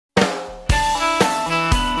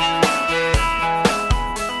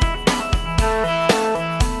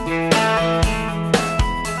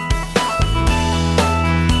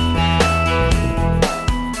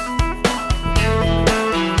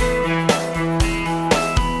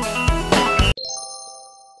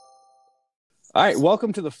All right,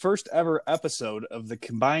 welcome to the first ever episode of the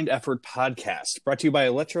Combined Effort Podcast, brought to you by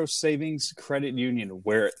Electro Savings Credit Union,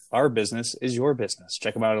 where our business is your business.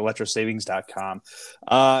 Check them out at electrosavings.com.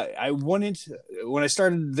 When I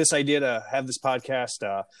started this idea to have this podcast,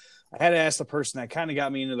 I had to ask the person that kind of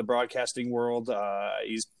got me into the broadcasting world.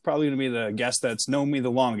 He's probably going to be the guest that's known me the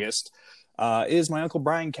longest, is my Uncle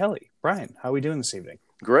Brian Kelly. Brian, how are we doing this evening?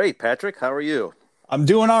 Great, Patrick. How are you? I'm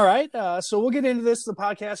doing all right. So we'll get into this. The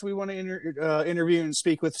podcast, we want to interview and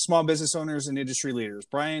speak with small business owners and industry leaders.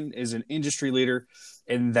 Brian is an industry leader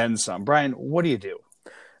and then some. Brian, what do you do?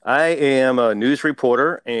 I am a news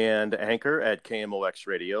reporter and anchor at KMOX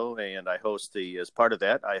Radio, and as part of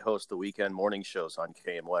that, I host the weekend morning shows on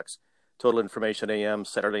KMOX, Total Information AM,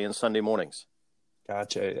 Saturday and Sunday mornings.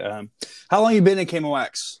 Gotcha. How long have you been at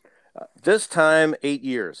KMOX? This time, 8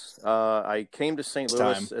 years. I came to St.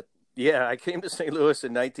 Louis. I came to St. Louis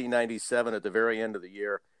in 1997 at the very end of the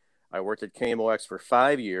year. I worked at KMOX for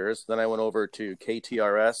 5 years. Then I went over to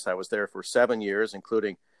KTRS. I was there for 7 years,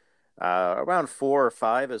 including around 4 or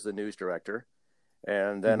 5 as the news director.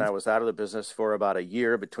 And then I was out of the business for about a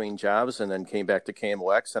year between jobs and then came back to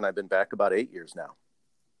KMOX, and I've been back about 8 years now.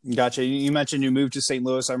 Gotcha. You mentioned you moved to St.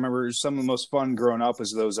 Louis. I remember some of the most fun growing up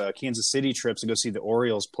was those Kansas City trips to go see the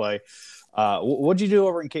Orioles play. What did you do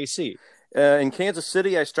over in KC? In Kansas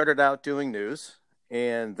City, I started out doing news,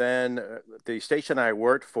 and then the station I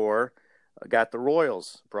worked for got the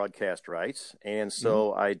Royals broadcast rights, and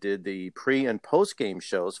so I did the pre- and post-game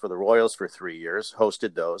shows for the Royals for 3 years,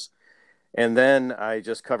 hosted those, and then I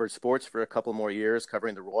just covered sports for a couple more years,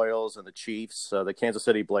 covering the Royals and the Chiefs, the Kansas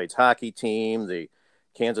City Blades hockey team, the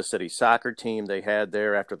Kansas City soccer team they had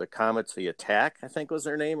there after the Comets, the Attack, I think was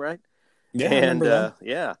their name, right? Yeah, I remember that.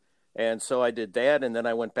 Yeah. And so I did that, and then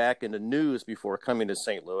I went back into news before coming to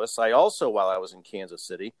St. Louis. I also, while I was in Kansas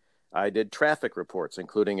City, I did traffic reports,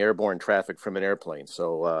 including airborne traffic from an airplane.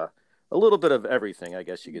 So a little bit of everything, I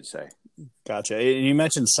guess you could say. Gotcha. You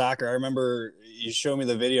mentioned soccer. I remember you showed me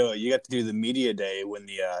the video. You got to do the media day when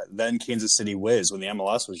the then Kansas City Wiz, when the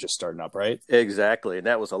MLS was just starting up, right? Exactly, and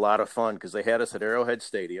that was a lot of fun because they had us at Arrowhead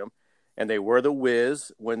Stadium, and they were the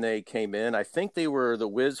Wiz when they came in. I think they were the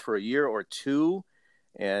Wiz for a year or two,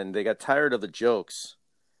 and they got tired of the jokes.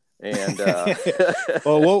 And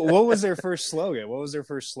well, what was their first slogan?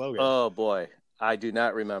 Oh boy, I do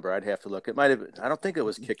not remember. I'd have to look. It might have been, I don't think it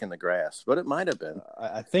was kicking the grass, but it might have been.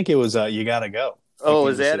 I think it was you gotta go. Oh,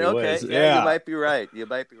 is that okay? Yeah, you might be right.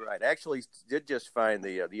 Actually, did just find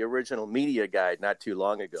the original media guide not too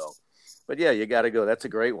long ago. But yeah, you got to go. That's a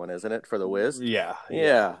great one, isn't it, for the Wiz? Yeah.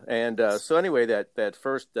 And so anyway, that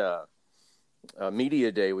first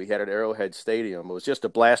media day we had at Arrowhead Stadium, it was just a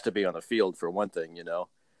blast to be on the field, for one thing, you know.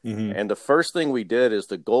 Mm-hmm. And the first thing we did is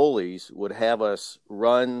the goalies would have us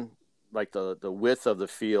run like the width of the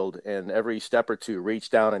field, and every step or two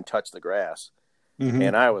reach down and touch the grass. Mm-hmm.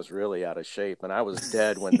 And I was really out of shape, and I was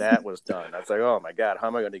dead when that was done. I was like, oh my God, how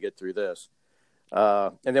am I going to get through this?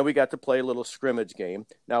 And then we got to play a little scrimmage game.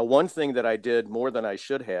 Now, one thing that I did more than I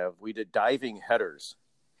should have, we did diving headers.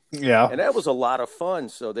 Yeah. And that was a lot of fun.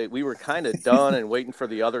 So we were kind of done and waiting for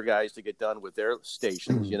the other guys to get done with their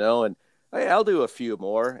stations, you know, and hey, I'll do a few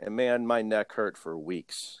more. And man, my neck hurt for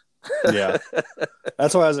weeks. Yeah.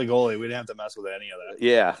 That's why as a goalie, we didn't have to mess with any of that.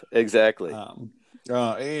 Yeah, exactly.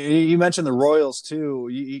 You mentioned the Royals too.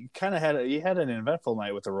 You kind of had an eventful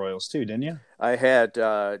night with the Royals too, didn't you? I had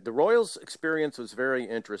the Royals experience was very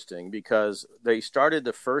interesting because they started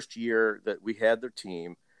the first year that we had their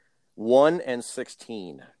team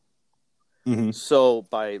 1-16. Mm-hmm. So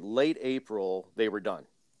by late April, they were done.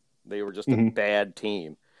 They were just a bad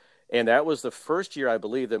team. And that was the first year, I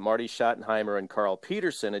believe, that Marty Schottenheimer and Carl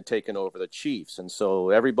Peterson had taken over the Chiefs. And so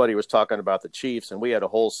everybody was talking about the Chiefs, and we had a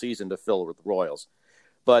whole season to fill with the Royals.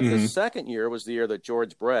 But the second year was the year that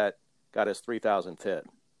George Brett got his 3,000th hit.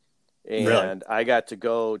 And really? I got to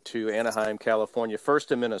go to Anaheim, California, first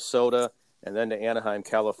to Minnesota, and then to Anaheim,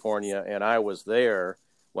 California. And I was there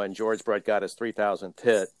when George Brett got his 3,000th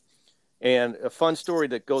hit. And a fun story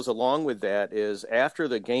that goes along with that is after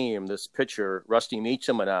the game, this pitcher, Rusty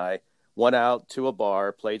Meacham, and I went out to a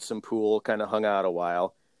bar, played some pool, kind of hung out a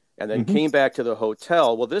while, and then came back to the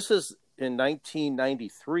hotel. Well, this is in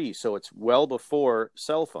 1993, so it's well before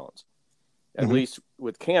cell phones, at least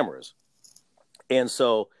with cameras. And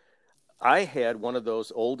so I had one of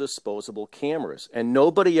those old disposable cameras, and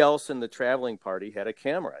nobody else in the traveling party had a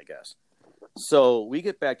camera, I guess. So we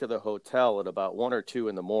get back to the hotel at about 1 or 2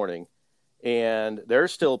 in the morning, and they're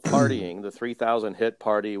still partying, the 3,000 hit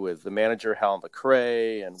party with the manager, Hal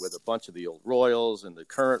McRae, and with a bunch of the old Royals and the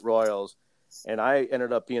current Royals. And I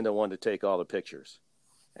ended up being the one to take all the pictures.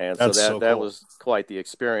 And so That's so that cool. was quite the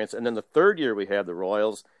experience. And then the third year we had the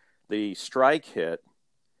Royals, the strike hit,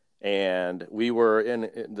 and we were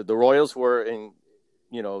the Royals were in,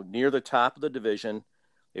 near the top of the division.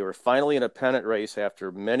 They were finally in a pennant race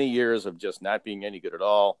after many years of just not being any good at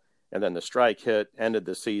all. And then the strike hit, ended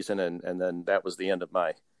the season, and then that was the end of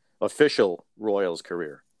my official Royals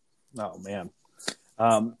career. Oh man.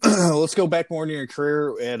 Let's go back more into your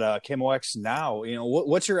career at KMOX now.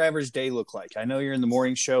 What's your average day look like? I know you're in the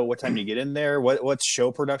morning show. What time do you get in there? What's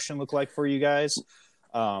show production look like for you guys?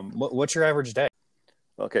 What's your average day?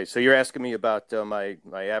 Okay, so you're asking me about my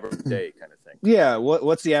average day kind of thing. Yeah.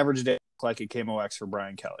 What's the average day look like at KMOX for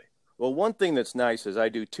Brian Kelly? Well, one thing that's nice is I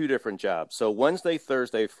do two different jobs. So Wednesday,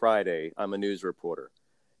 Thursday, Friday, I'm a news reporter.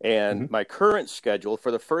 And my current schedule, for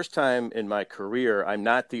the first time in my career, I'm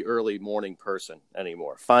not the early morning person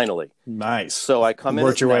anymore, finally. Nice. So I come in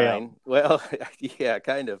Worked at your 9. way up. Well, yeah,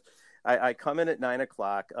 kind of. I come in at 9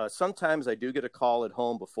 o'clock. Sometimes I do get a call at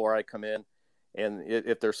home before I come in. And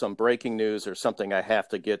if there's some breaking news or something I have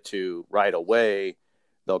to get to right away,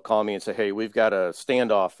 they'll call me and say, hey, we've got a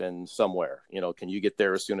standoff in somewhere. Can you get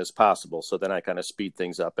there as soon as possible? So then I kind of speed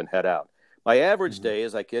things up and head out. My average day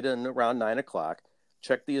is I get in around 9 o'clock,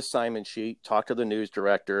 check the assignment sheet, talk to the news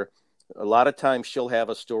director. A lot of times she'll have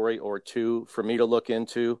a story or two for me to look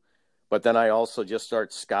into. But then I also just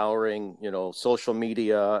start scouring, social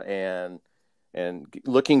media and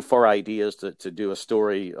looking for ideas to do a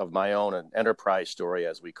story of my own, an enterprise story,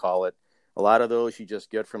 as we call it. A lot of those you just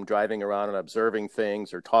get from driving around and observing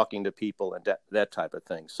things or talking to people and that type of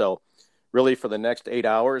thing. So really for the next 8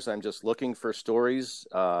 hours, I'm just looking for stories.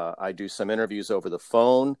 I do some interviews over the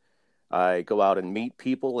phone. I go out and meet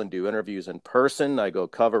people and do interviews in person. I go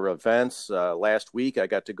cover events. Last week, I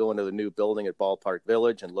got to go into the new building at Ballpark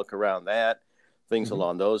Village and look around that, things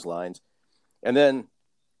along those lines. And then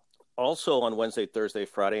also on Wednesday, Thursday,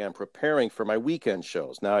 Friday, I'm preparing for my weekend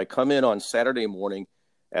shows. Now I come in on Saturday morning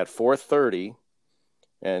at 4:30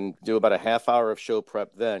 and do about a half hour of show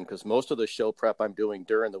prep then, because most of the show prep I'm doing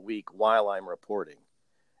during the week while I'm reporting.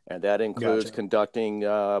 And that includes conducting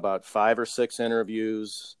about 5 or 6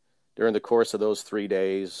 interviews during the course of those 3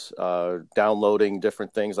 days, downloading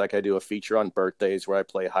different things, like I do a feature on birthdays where I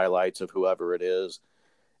play highlights of whoever it is,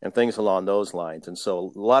 and things along those lines. And so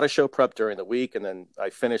a lot of show prep during the week, and then I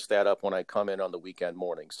finish that up when I come in on the weekend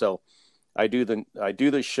morning. So I do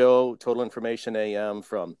the show, Total Information AM,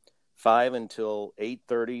 from 5 until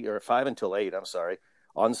 8:30, or 5 until 8, I'm sorry,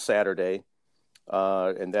 on Saturday.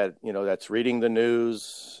 And that's reading the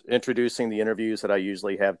news, introducing the interviews that I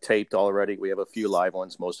usually have taped already. We have a few live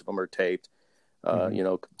ones. Most of them are taped,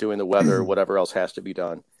 doing the weather, whatever else has to be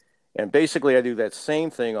done. And basically, I do that same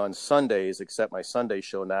thing on Sundays, except my Sunday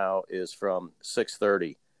show now is from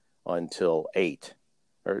 6:30 until 8,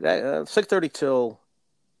 or 6:30 till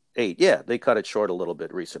 8. Yeah, they cut it short a little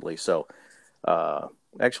bit recently. So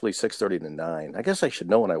actually 6:30 to 9. I guess I should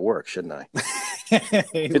know when I work, shouldn't I?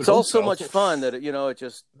 It's all so much fun that,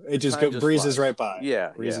 it just breezes right by.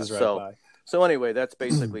 Yeah. Breezes Yeah. right by. So anyway, that's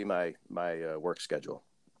basically my work schedule.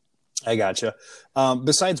 I gotcha.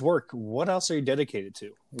 Besides work, what else are you dedicated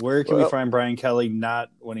to? Where can we find Brian Kelly not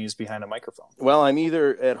when he's behind a microphone? Well, I'm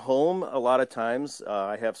either at home a lot of times.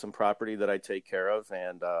 I have some property that I take care of,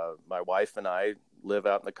 and my wife and I live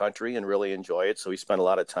out in the country and really enjoy it, so we spend a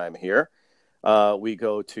lot of time here. We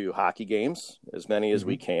go to hockey games, as many as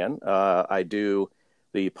we can. I do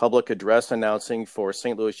the public address announcing for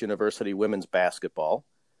St. Louis University women's basketball.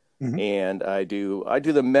 And I do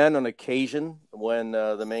the men on occasion when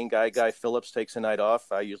the main Guy Phillips takes a night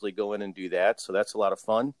off. I usually go in and do that, so that's a lot of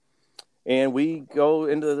fun. And we go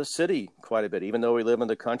into the city quite a bit. Even though we live in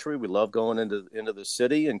the country, we love going into the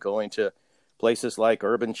city and going to places like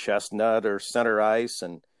Urban Chestnut or Center Ice,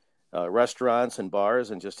 and restaurants and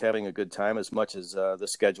bars, and just having a good time as much as the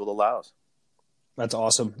schedule allows. That's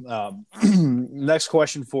awesome. Next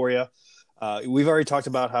question for you. We've already talked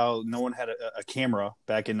about how no one had a camera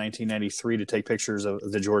back in 1993 to take pictures of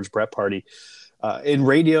the George Brett party. In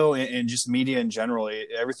radio and just media in general,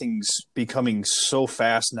 everything's becoming so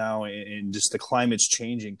fast now, and just the climate's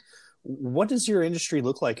changing. What does your industry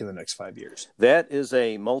look like in the next 5 years? That is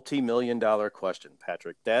a multi-million-dollar question,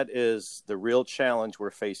 Patrick. That is the real challenge we're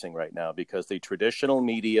facing right now, because the traditional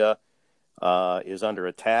media is under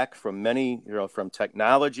attack from many, from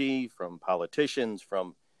technology, from politicians,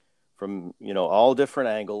 from all different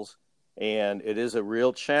angles. And it is a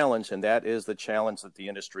real challenge, and that is the challenge that the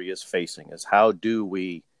industry is facing, is how do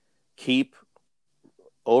we keep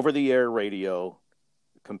over-the-air radio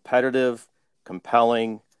competitive,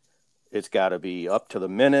 compelling. It's got to be up to the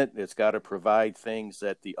minute. It's got to provide things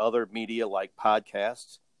that the other media, like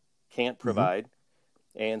podcasts, can't provide.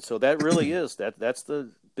 And so that really is that's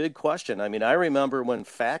the big question. I mean, I remember when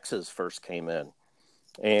faxes first came in,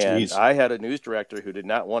 and Jeez. I had a news director who did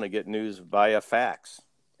not want to get news via fax.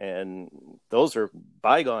 And those are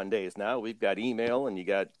bygone days now. We've got email and you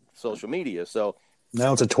got social media. So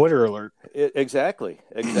Now it's a Twitter alert. exactly.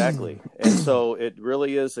 And so it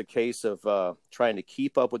really is a case of trying to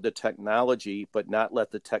keep up with the technology, but not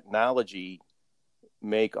let the technology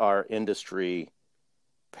make our industry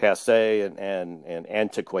passe and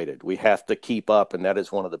antiquated. We have to keep up, and that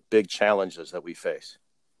is one of the big challenges that we face.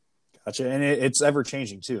 Gotcha. And it's ever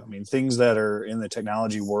changing too. I mean, things that are in the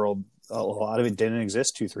technology world, a lot of it didn't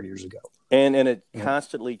exist 2-3 years ago. And it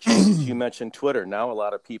constantly changes. You mentioned Twitter. Now a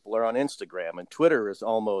lot of people are on Instagram, and Twitter is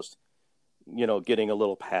almost, getting a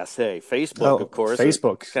little passe. Facebook, of course,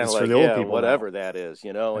 Facebook kind of like, for the old people whatever now. that is,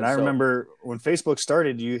 And I remember when Facebook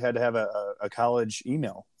started, you had to have a college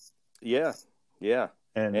email. Yeah.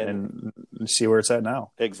 And see where it's at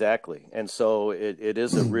now. Exactly. And so it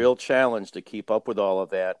is a real challenge to keep up with all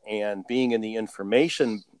of that. And being in the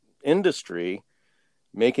information industry,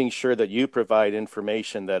 making sure that you provide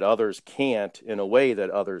information that others can't in a way that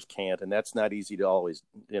others can't. And that's not easy to always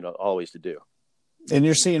to do. And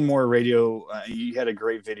you're seeing more radio. You had a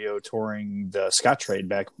great video touring the Scottrade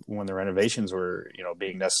back when the renovations were,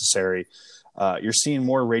 being necessary. You're seeing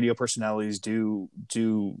more radio personalities do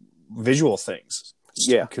visual things.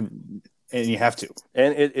 Yeah. And you have to.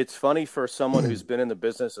 And it's funny for someone who's been in the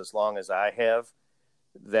business as long as I have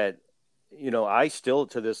that, I still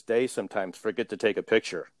to this day sometimes forget to take a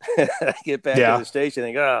picture. I get back to the station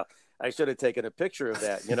and think, I should have taken a picture of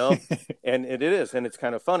that, and it is. And it's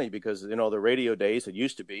kind of funny because, the radio days, it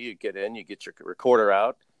used to be you get in, you get your recorder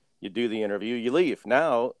out, you do the interview, you leave.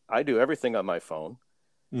 Now I do everything on my phone,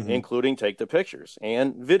 including take the pictures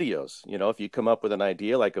and videos. If you come up with an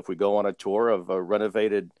idea, like if we go on a tour of a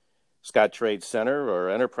renovated Scottrade Center or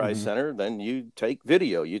Enterprise Center, then you take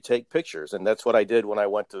video, you take pictures. And that's what I did when I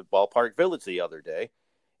went to Ballpark Village the other day.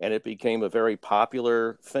 And it became a very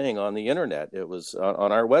popular thing on the internet. It was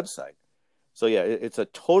on our website. So yeah, it's a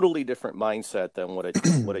totally different mindset than what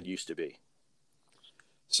it used to be.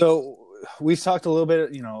 So we've talked a little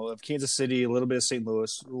bit, of Kansas City, a little bit of St.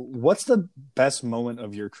 Louis. What's the best moment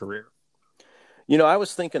of your career? I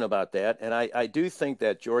was thinking about that, and I do think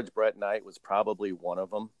that George Brett Knight was probably one of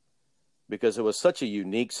them, because it was such a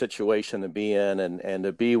unique situation to be in and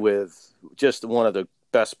to be with just one of the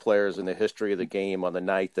best players in the history of the game on the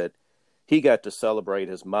night that he got to celebrate.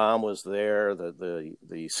 His mom was there,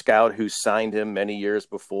 the scout who signed him many years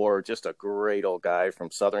before, just a great old guy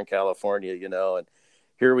from Southern California, and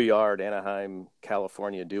here we are at Anaheim,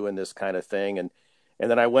 California, doing this kind of thing. And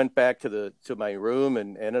then I went back to my room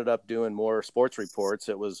and ended up doing more sports reports.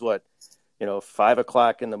 It was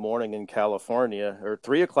 5:00 in the morning in California, or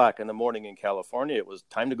 3:00 in the morning in California. It was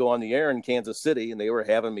time to go on the air in Kansas City, and they were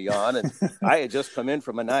having me on, and I had just come in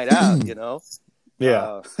from a night out,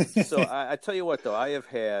 Yeah. So I tell you what, though,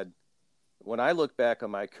 when I look back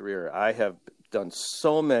on my career, I have done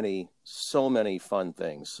so many fun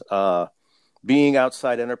things. Being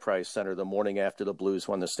outside Enterprise Center the morning after the Blues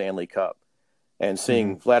won the Stanley Cup and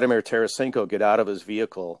seeing Vladimir Tarasenko get out of his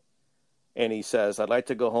vehicle, and he says, "I'd like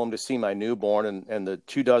to go home to see my newborn." And the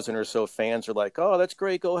 24 or so fans are like, "Oh, that's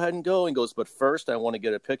great. Go ahead and go." And he goes, "But first, I want to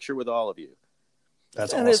get a picture with all of you."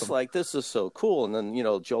 That's and awesome. It's like, this is so cool. And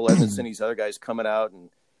then, Joel Edmondson, these other guys coming out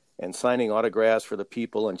and signing autographs for the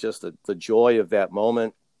people, and just the joy of that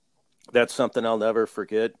moment. That's something I'll never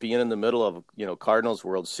forget. Being in the middle of, Cardinals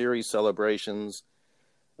World Series celebrations,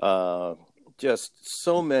 just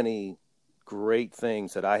so many great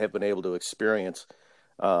things that I have been able to experience,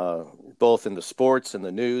 both in the sports and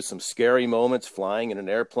the news. Some scary moments flying in an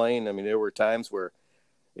airplane. I mean, there were times where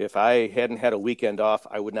if I hadn't had a weekend off,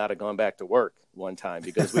 I would not have gone back to work one time,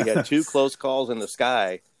 because we had 2 close calls in the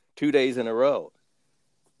sky 2 days in a row.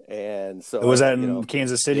 And so was that in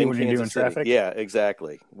Kansas City when you're doing traffic? Yeah,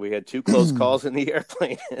 exactly. We had 2 close calls in the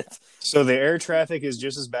airplane. So the air traffic is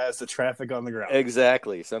just as bad as the traffic on the ground.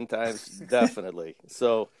 Exactly. Sometimes, definitely.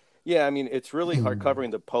 So, yeah, I mean, it's really hard.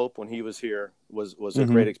 Covering the Pope when he was here was a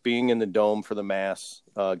great being in the Dome for the Mass,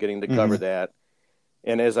 getting to cover that.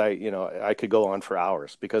 And as I could go on for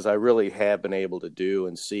hours, because I really have been able to do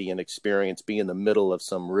and see and experience, be in the middle of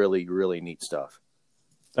some really, really neat stuff.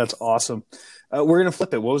 That's awesome. We're going to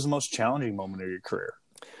flip it. What was the most challenging moment of your career?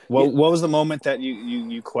 What was the moment that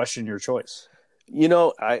you questioned your choice?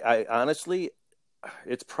 I honestly,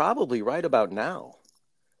 it's probably right about now,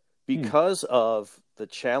 because of the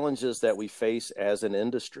challenges that we face as an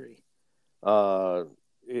industry.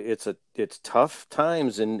 It's tough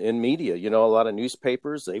times in media. A lot of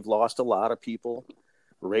newspapers, they've lost a lot of people.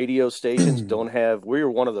 radio stations don't have. We're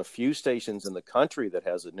one of the few stations in the country that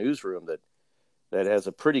has a newsroom that has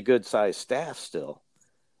a pretty good sized staff still,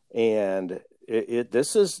 and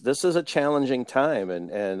this is a challenging time,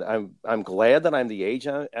 and I'm glad that I'm the age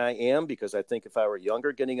I am, because I think if I were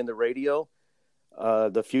younger getting into radio,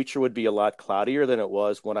 the future would be a lot cloudier than it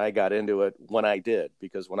was when I got into it when I did,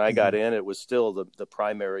 because when I got in, it was still the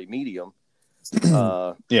primary medium.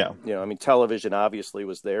 Yeah. I mean, television obviously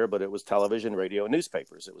was there, but it was television, radio, and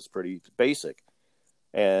newspapers. It was pretty basic.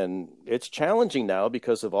 And it's challenging now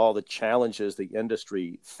because of all the challenges the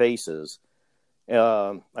industry faces.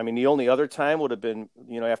 I mean, the only other time would have been,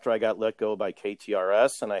 after I got let go by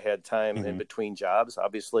KTRS and I had time in between jobs.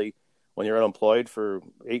 Obviously, when you're unemployed for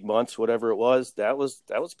 8 months, whatever it was, that was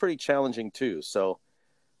pretty challenging too. So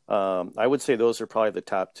I would say those are probably the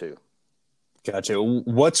top two. Gotcha.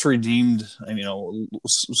 What's redeemed?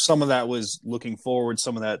 Some of that was looking forward,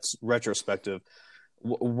 some of that's retrospective.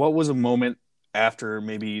 What was a moment after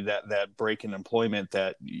maybe that break in employment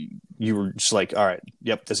that you were just like, all right,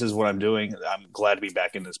 yep, this is what I'm doing. I'm glad to be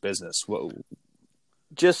back in this business.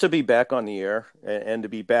 Just to be back on the air and to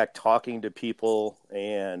be back talking to people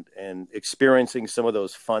and experiencing some of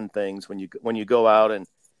those fun things when you go out and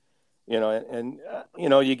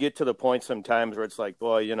you get to the point sometimes where it's like,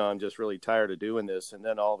 boy, I'm just really tired of doing this. And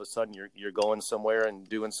then all of a sudden you're going somewhere and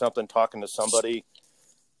doing something, talking to somebody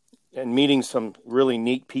and meeting some really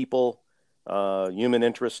neat people, human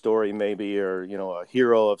interest story maybe, or, a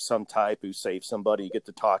hero of some type who saved somebody. You get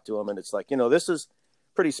to talk to them. And it's like, this is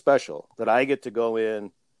pretty special that I get to go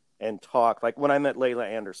in and talk. Like when I met Layla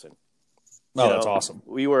Anderson. Oh, that's awesome.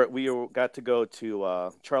 We got to go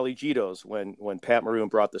to Charlie Gito's when Pat Maroon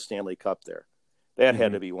brought the Stanley Cup there. That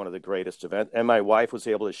had to be one of the greatest events. And my wife was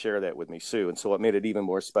able to share that with me, Sue. And so it made it even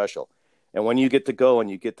more special. And when you get to go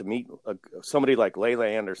and you get to meet somebody like Layla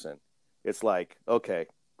Anderson, it's like, okay,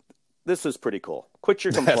 this is pretty cool. Quit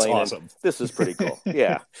your complaining. That's awesome. This is pretty cool.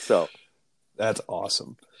 Yeah. So that's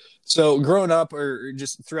awesome. So growing up or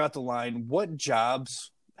just throughout the line, what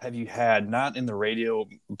jobs have you had, not in the radio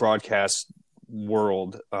broadcast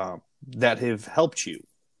world, that have helped you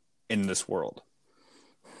in this world?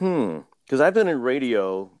 Because I've been in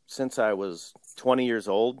radio since I was 20 years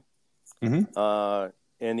old. And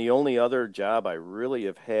the only other job I really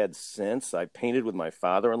have had since, I painted with my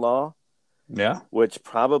father-in-law. Yeah. Which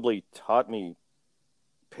probably taught me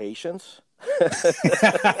patience.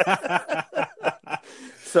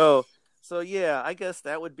 So yeah, I guess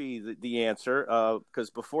that would be the answer. Because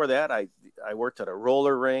before that, I worked at a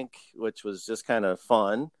roller rink, which was just kind of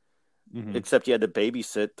fun. Except you had to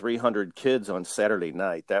babysit 300 kids on Saturday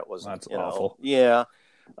night. That's awful. Yeah.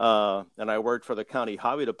 And I worked for the county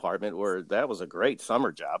highway department, where that was a great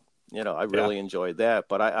summer job. I really enjoyed that.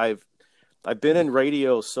 But I've been in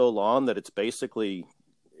radio so long that it's basically,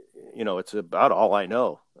 it's about all I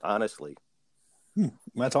know, honestly.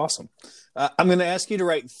 That's awesome. I'm going to ask you to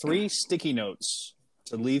write 3 sticky notes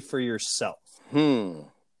to leave for yourself. And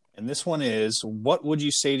this one is, what would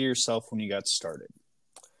you say to yourself when you got started?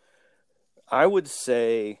 I would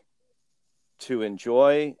say to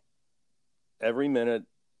enjoy every minute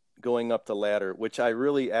going up the ladder, which I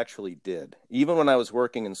really actually did. Even when I was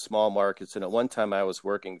working in small markets, and at one time I was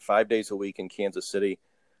working 5 days a week in Kansas City,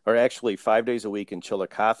 or actually 5 days a week in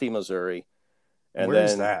Chillicothe, Missouri. And where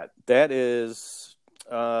is that? That is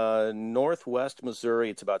northwest Missouri.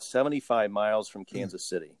 It's about 75 miles from Kansas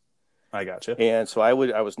City. I gotcha. And so I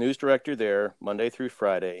was news director there Monday through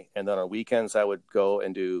Friday, and then on weekends I would go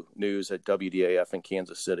and do news at WDAF in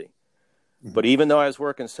Kansas City. But even though I was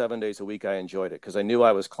working 7 days a week, I enjoyed it because I knew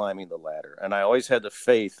I was climbing the ladder, and I always had the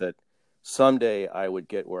faith that someday I would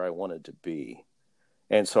get where I wanted to be.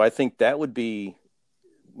 And so I think that would be,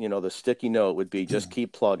 the sticky note would be just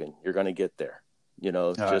keep plugging. You're going to get there.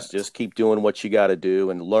 Just keep doing what you got to do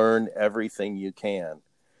and learn everything you can.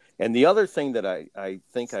 And the other thing that I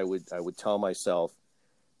think I would tell myself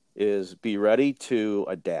is be ready to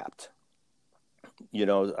adapt.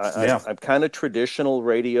 I'm kind of traditional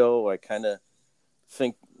radio. I kind of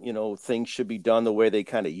think, things should be done the way they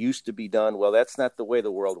kind of used to be done. Well, that's not the way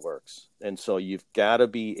the world works. And so you've got to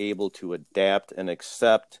be able to adapt and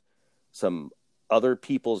accept some other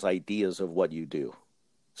people's ideas of what you do,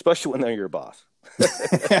 especially when they're your boss.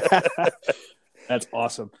 That's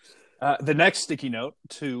awesome. The next sticky note,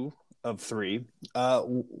 2 of 3.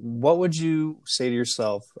 What would you say to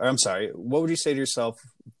yourself? Or I'm sorry. What would you say to yourself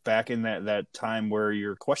back in that time where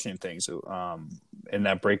you're questioning things, in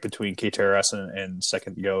that break between KTRS and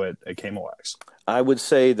second go at KMOX? I would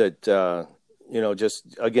say that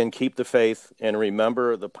just again keep the faith and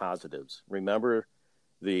remember the positives. Remember,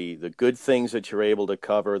 the good things that you're able to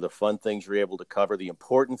cover, the fun things you're able to cover, the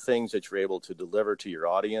important things that you're able to deliver to your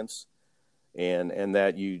audience, and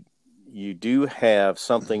that you do have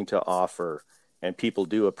something to offer, and people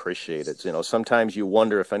do appreciate it. You know, sometimes you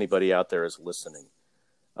wonder if anybody out there is listening,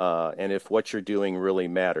 and if what you're doing really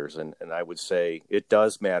matters. And I would say it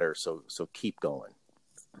does matter. So keep going.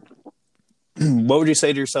 What would you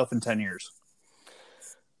say to yourself in 10 years?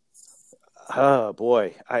 Oh,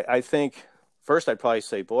 boy. I think first I'd probably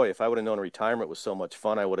say, boy, if I would have known retirement was so much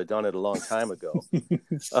fun, I would have done it a long time ago.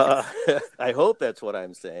 I hope that's what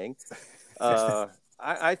I'm saying.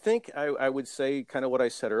 I think I would say kind of what I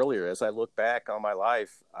said earlier. As I look back on my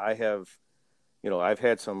life, I've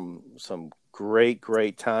had some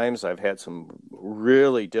great times. I've had some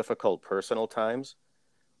really difficult personal times,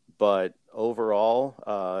 but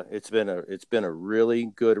overall, it's been a really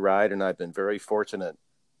good ride, and I've been very fortunate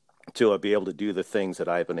to be able to do the things that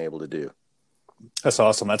I've been able to do. That's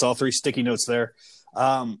awesome. That's all 3 sticky notes there.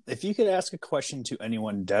 If you could ask a question to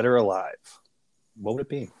anyone, dead or alive, what would it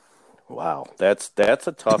be? Wow, that's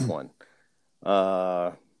a tough one.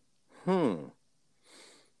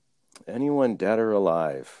 Anyone dead or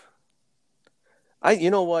alive?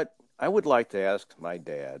 You know what? I would like to ask my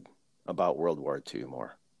dad about World War II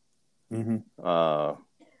more. Mm-hmm.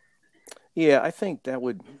 Yeah, I think that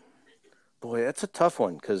would. Boy, that's a tough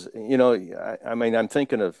one because I mean, I'm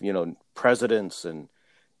thinking of presidents and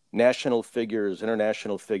national figures,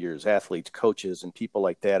 international figures, athletes, coaches, and people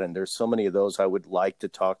like that. And there's so many of those I would like to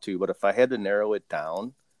talk to. But if I had to narrow it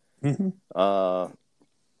down,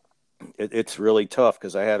 it's really tough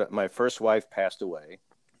because my first wife passed away.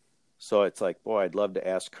 So it's like, boy, I'd love to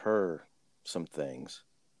ask her some things.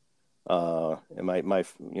 And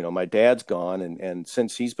my dad's gone, and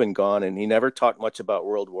since he's been gone, and he never talked much about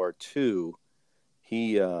World War II.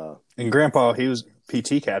 And Grandpa, he was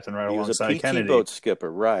PT captain right alongside Kennedy. He was a PT boat skipper,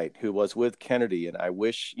 right, who was with Kennedy. And I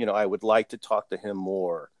wish, I would like to talk to him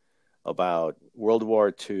more about World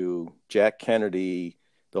War II, Jack Kennedy,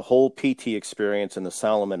 the whole PT experience in the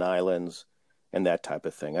Solomon Islands, and that type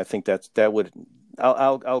of thing. I think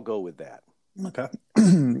I'll go with that. Okay.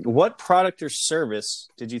 What product or service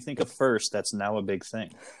did you think of first that's now a big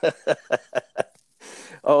thing?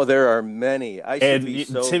 Oh, there are many.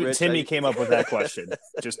 Timmy came up with that question.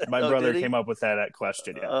 Just my brother came up with that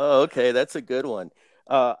question. Yeah. Oh, okay. That's a good one.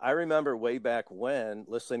 I remember way back when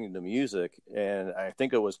listening to music, and I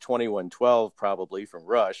think it was 2112 probably from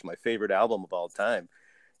Rush, my favorite album of all time.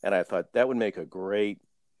 And I thought that would make a great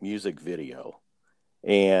music video.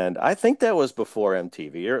 And I think that was before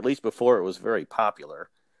MTV, or at least before it was very popular.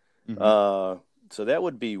 Mm-hmm. So that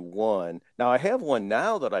would be one. Now, I have one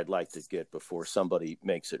now that I'd like to get before somebody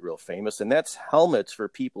makes it real famous, and that's helmets for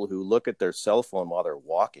people who look at their cell phone while they're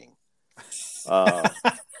walking.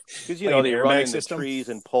 Because, they run into trees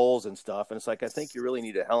and poles and stuff, and it's like, I think you really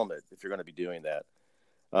need a helmet if you're going to be doing that.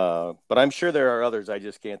 But I'm sure there are others. I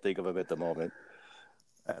just can't think of them at the moment.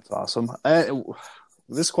 That's awesome.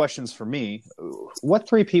 This question's for me. What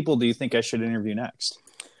 3 people do you think I should interview next?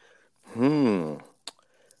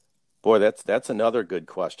 Boy, that's another good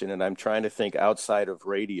question, and I'm trying to think outside of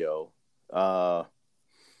radio. Boy,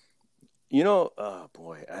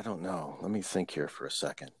 I don't know. Let me think here for a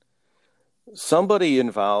second. Somebody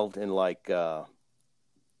involved in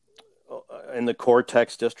in the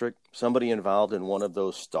Cortex district, somebody involved in one of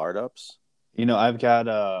those startups. I've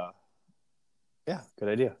got good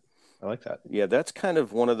idea. I like that. Yeah, that's kind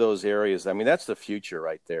of one of those areas. I mean, that's the future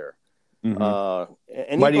right there.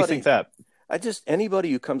 Mm-hmm. Why do you think that?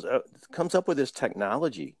 Anybody who comes up with this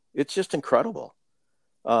technology, it's just incredible.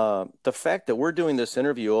 The fact that we're doing this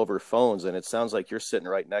interview over phones and it sounds like you're sitting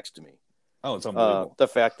right next to me. Oh, it's unbelievable. The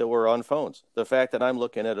fact that we're on phones, the fact that I'm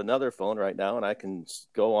looking at another phone right now and I can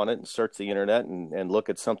go on it and search the internet and look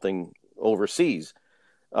at something overseas.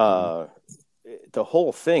 The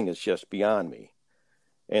whole thing is just beyond me.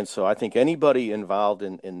 And so I think anybody involved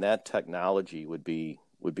in that technology would be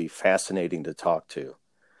fascinating to talk to.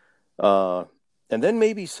 And then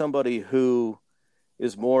maybe somebody who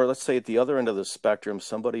is more, let's say at the other end of the spectrum,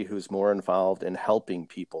 somebody who's more involved in helping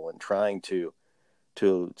people and trying to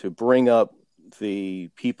bring up the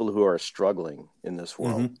people who are struggling in this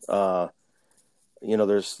world.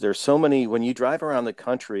 There's so many, when you drive around the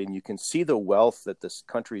country and you can see the wealth that this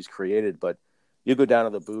country's created, but you go down to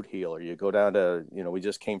the boot heel or you go down to, we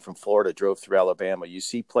just came from Florida, drove through Alabama. You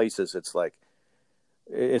see places,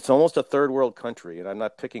 it's almost a third world country. And I'm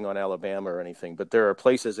not picking on Alabama or anything, but there are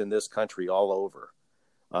places in this country all over,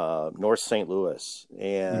 North St. Louis,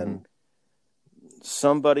 and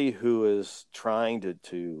somebody who is trying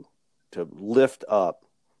to lift up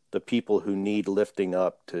the people who need lifting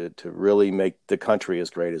up to really make the country as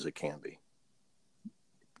great as it can be.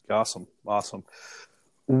 Awesome.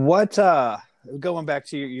 What going back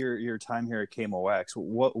to your time here at KMOX,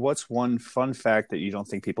 what's one fun fact that you don't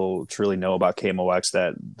think people truly know about KMOX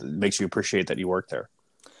that makes you appreciate that you work there?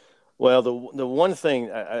 Well, the one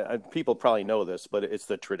thing people probably know this, but it's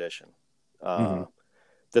the tradition.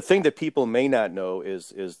 The thing that people may not know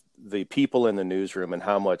is the people in the newsroom and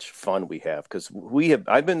how much fun we have, because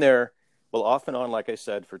I've been there, well, off and on, like I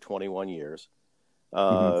said, for 21 years.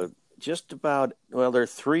 Just about, well, there are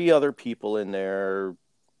 3 other people in there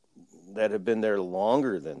that have been there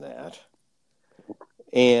longer than that,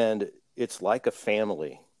 and it's like a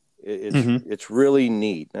family. It's really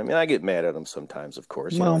neat. I mean, I get mad at them sometimes, of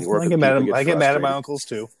course. Well, I get mad at my uncles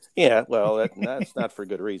too. Yeah, well, that's not for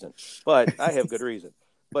good reason, but I have good reason.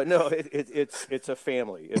 But no, it's a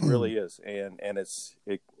family. It really is, and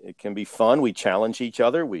it can be fun. We challenge each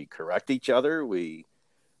other, we correct each other,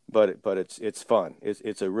 but it's fun.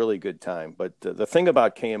 It's a really good time. But the thing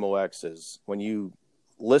about KMOX is when you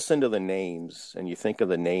listen to the names and you think of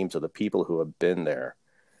the names of the people who have been there,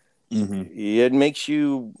 it makes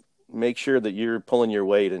you make sure that you're pulling your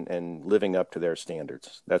weight and living up to their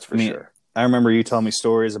standards. That's for sure. I remember you telling me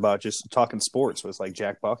stories about just talking sports with like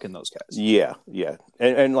Jack Buck and those guys. Yeah.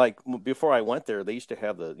 And like before I went there, they used to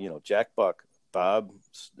have Jack Buck, Bob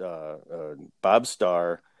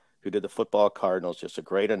Starr, who did the football Cardinals, just a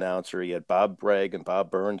great announcer. He had Bob Bragg and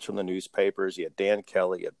Bob Burns from the newspapers. He had Dan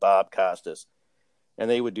Kelly, he had Bob Costas. And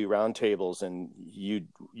they would do roundtables, and you'd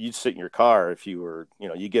sit in your car if you were,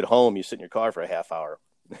 you get home, you sit in your car for a half hour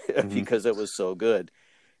because it was so good.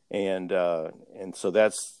 And so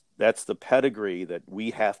that's the pedigree that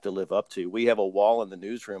we have to live up to. We have a wall in the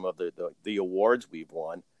newsroom of the awards we've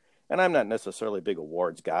won. And I'm not necessarily a big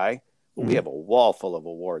awards guy, but we have a wall full of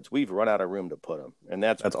awards. We've run out of room to put them. And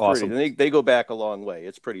that's awesome. They go back a long way.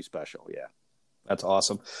 It's pretty special. Yeah. That's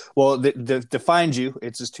awesome. Well, to find you,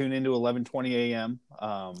 it's just tune into 11:20 a.m.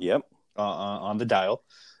 On the dial.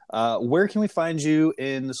 Where can we find you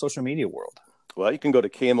in the social media world? Well, you can go to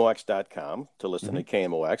KMOX.com to listen to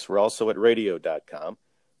KMOX. We're also at radio.com.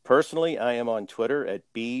 Personally, I am on Twitter at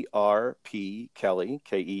BRP Kelly,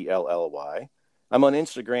 Kelly. I'm on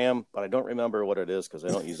Instagram, but I don't remember what it is because I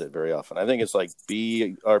don't use it very often. I think it's like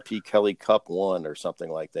BRP Kelly Cup 1 or something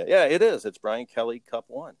like that. Yeah, it is. It's Brian Kelly Cup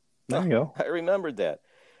 1. There you go. I remembered that.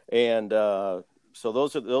 And so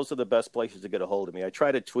those are the best places to get a hold of me. I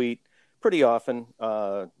try to tweet pretty often,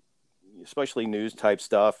 especially news type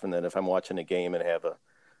stuff. And then if I'm watching a game and have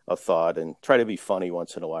a thought, and try to be funny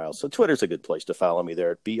once in a while. So Twitter's a good place to follow me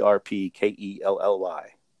there at BRP Kelly.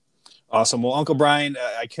 Awesome. Well, Uncle Brian,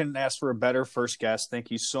 I couldn't ask for a better first guest.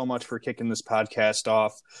 Thank you so much for kicking this podcast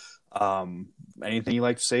off. Anything you'd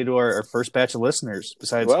like to say to our first batch of listeners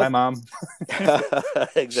besides hi, Mom?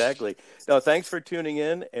 Exactly. No, thanks for tuning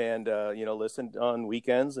in and, listen on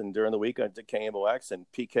weekends and during the week on to KMOX. And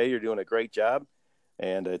PK, you're doing a great job.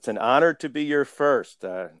 And it's an honor to be your first.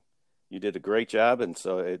 You did a great job. And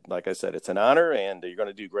so, like I said, it's an honor, and you're going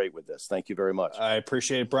to do great with this. Thank you very much. I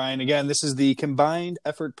appreciate it, Brian. Again, this is the Combined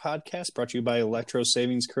Effort Podcast brought to you by Electro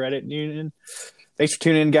Savings Credit Union. Thanks for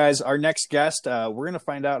tuning in, guys. Our next guest, we're going to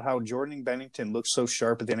find out how Jordan Bennington looks so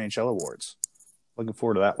sharp at the NHL Awards. Looking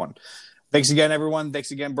forward to that one. Thanks again, everyone.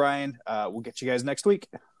 Thanks again, Brian. We'll get you guys next week.